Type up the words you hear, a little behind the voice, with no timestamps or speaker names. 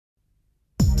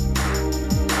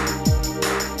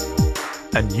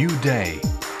A new day.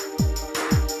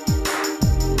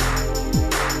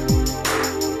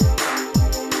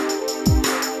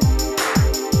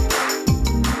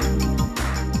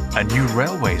 A new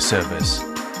railway service.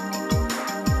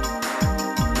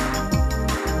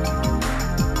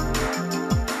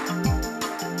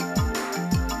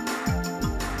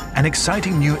 An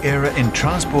exciting new era in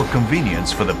transport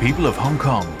convenience for the people of Hong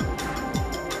Kong.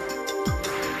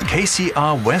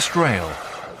 KCR West Rail,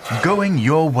 going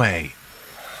your way.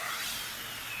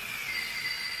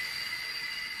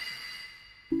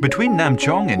 Between Nam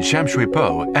Chong in Sham Shui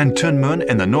Po and Tuen Mun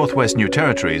in the Northwest New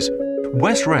Territories,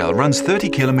 West Rail runs 30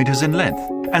 kilometers in length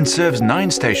and serves 9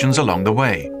 stations along the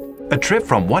way. A trip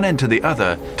from one end to the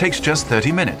other takes just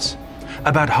 30 minutes,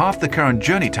 about half the current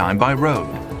journey time by road.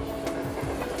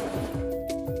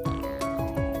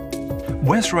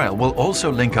 West Rail will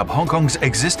also link up Hong Kong's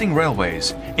existing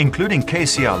railways, including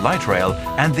KCR Light Rail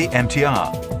and the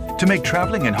MTR, to make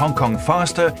travelling in Hong Kong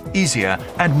faster, easier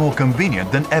and more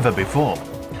convenient than ever before.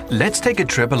 Let's take a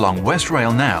trip along West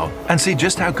Rail now and see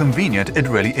just how convenient it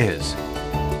really is.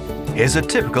 Here's a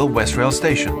typical West Rail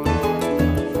station,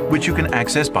 which you can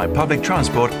access by public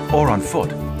transport or on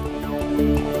foot.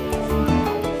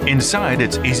 Inside,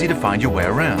 it's easy to find your way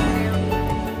around.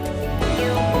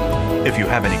 If you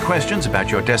have any questions about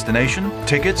your destination,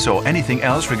 tickets or anything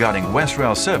else regarding West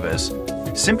Rail service,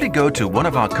 simply go to one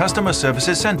of our customer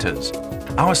services centres.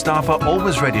 Our staff are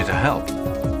always ready to help.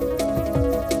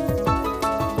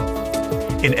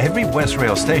 In every West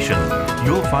Rail station,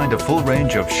 you'll find a full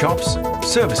range of shops,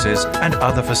 services and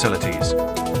other facilities.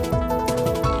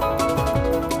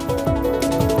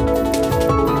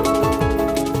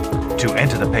 To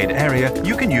enter the paid area,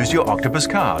 you can use your Octopus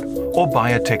card or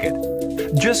buy a ticket.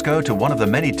 Just go to one of the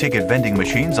many ticket vending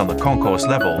machines on the concourse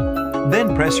level,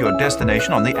 then press your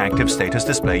destination on the active status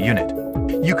display unit.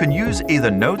 You can use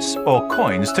either notes or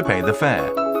coins to pay the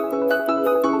fare.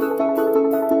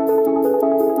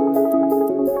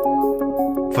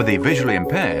 For the visually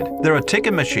impaired, there are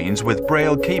ticket machines with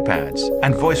braille keypads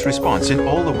and voice response in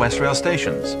all the West Rail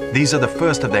stations. These are the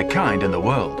first of their kind in the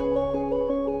world.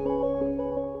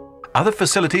 Other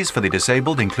facilities for the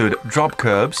disabled include drop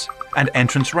curbs and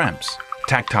entrance ramps,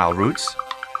 tactile routes,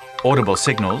 audible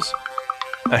signals,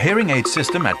 a hearing aid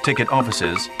system at ticket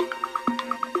offices,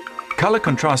 color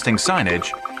contrasting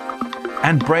signage,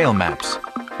 and braille maps.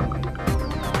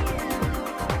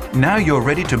 Now you're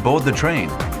ready to board the train.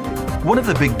 One of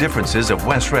the big differences of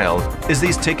West Rail is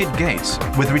these ticket gates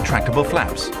with retractable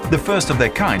flaps, the first of their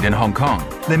kind in Hong Kong.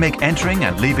 They make entering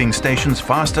and leaving stations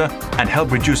faster and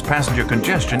help reduce passenger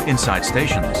congestion inside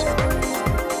stations.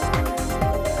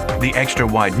 The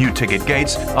extra-wide new ticket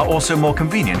gates are also more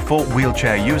convenient for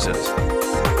wheelchair users.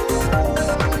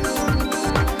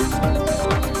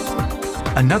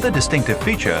 Another distinctive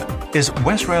feature is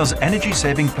West Rail's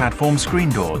energy-saving platform screen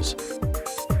doors.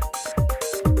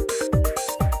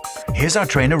 Here's our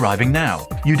train arriving now.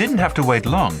 You didn't have to wait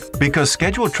long because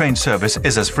scheduled train service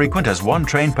is as frequent as one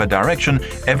train per direction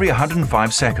every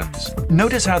 105 seconds.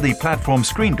 Notice how the platform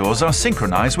screen doors are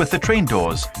synchronized with the train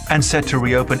doors and set to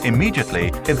reopen immediately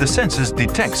if the sensors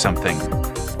detect something.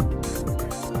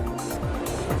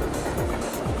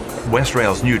 West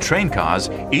Rail's new train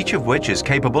cars, each of which is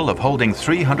capable of holding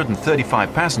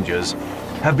 335 passengers,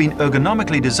 have been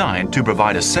ergonomically designed to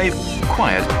provide a safe,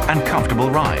 quiet and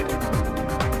comfortable ride.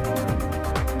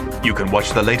 You can watch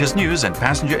the latest news and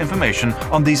passenger information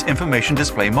on these information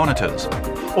display monitors,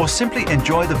 or simply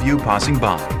enjoy the view passing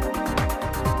by.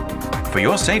 For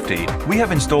your safety, we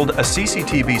have installed a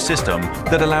CCTV system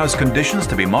that allows conditions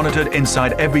to be monitored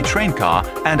inside every train car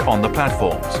and on the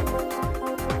platforms.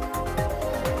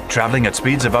 Traveling at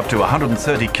speeds of up to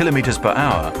 130 kilometers per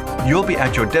hour, you'll be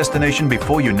at your destination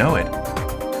before you know it.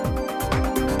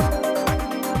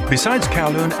 Besides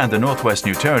Kowloon and the Northwest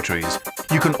New Territories,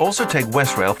 you can also take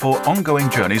West Rail for ongoing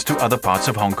journeys to other parts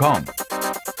of Hong Kong.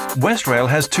 West Rail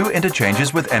has 2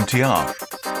 interchanges with MTR,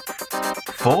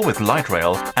 4 with Light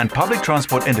Rail and public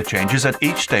transport interchanges at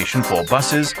each station for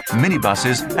buses,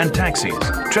 minibuses and taxis.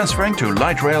 Transferring to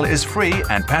Light Rail is free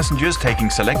and passengers taking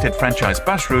selected franchise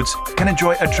bus routes can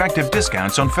enjoy attractive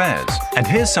discounts on fares. And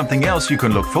here's something else you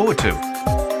can look forward to.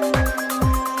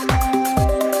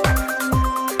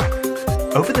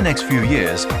 Over the next few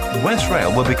years, West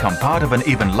Rail will become part of an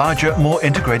even larger, more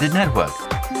integrated network,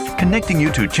 connecting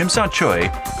you to Tsim Sha Tsui,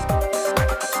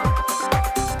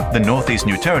 the Northeast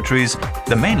New Territories,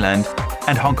 the mainland,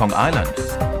 and Hong Kong Island.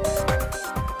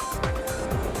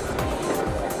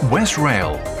 West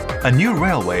Rail, a new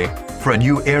railway for a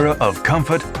new era of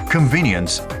comfort,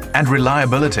 convenience, and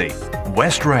reliability.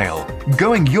 West Rail,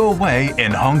 going your way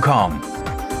in Hong Kong.